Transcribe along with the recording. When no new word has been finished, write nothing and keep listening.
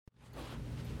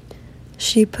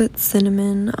She put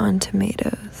cinnamon on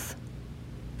tomatoes.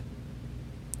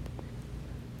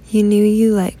 You knew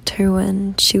you liked her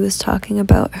when she was talking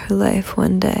about her life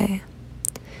one day,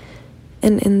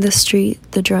 and in the street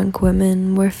the drunk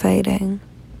women were fighting,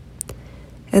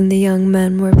 and the young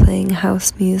men were playing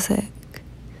house music,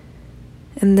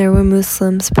 and there were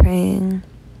Muslims praying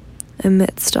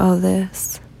amidst all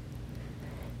this,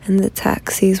 and the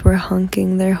taxis were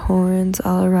honking their horns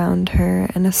all around her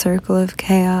in a circle of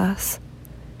chaos.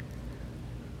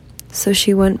 So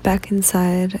she went back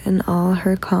inside in all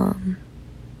her calm.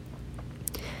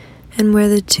 And where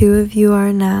the two of you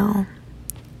are now,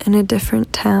 in a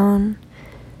different town,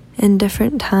 in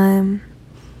different time,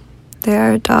 there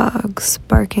are dogs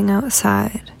barking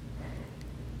outside,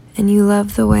 and you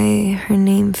love the way her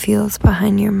name feels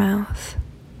behind your mouth.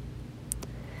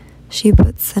 She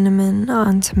put cinnamon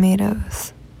on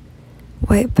tomatoes,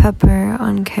 white pepper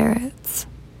on carrots,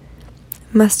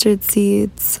 mustard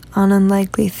seeds on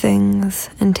unlikely things,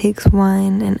 and takes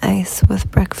wine and ice with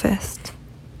breakfast.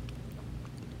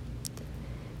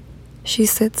 She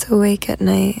sits awake at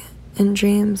night and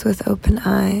dreams with open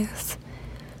eyes,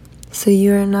 so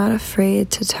you are not afraid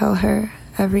to tell her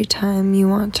every time you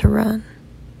want to run.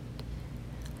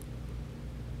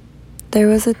 There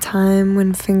was a time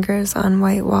when fingers on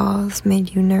white walls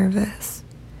made you nervous,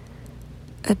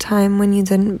 a time when you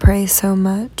didn't pray so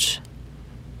much,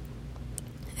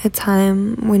 a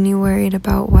time when you worried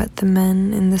about what the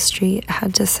men in the street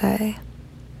had to say,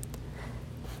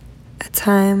 a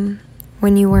time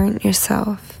when you weren't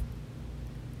yourself.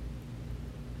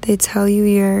 They tell you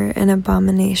you're an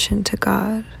abomination to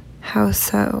God. How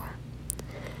so?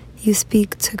 You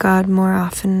speak to God more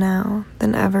often now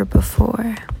than ever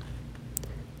before.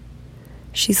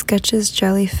 She sketches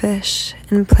jellyfish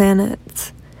and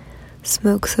planets,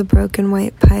 smokes a broken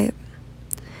white pipe,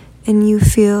 and you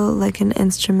feel like an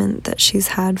instrument that she's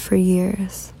had for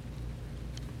years.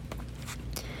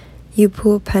 You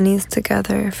pool pennies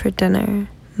together for dinner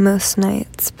most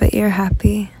nights, but you're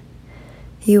happy.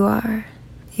 You're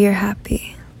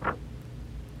happy.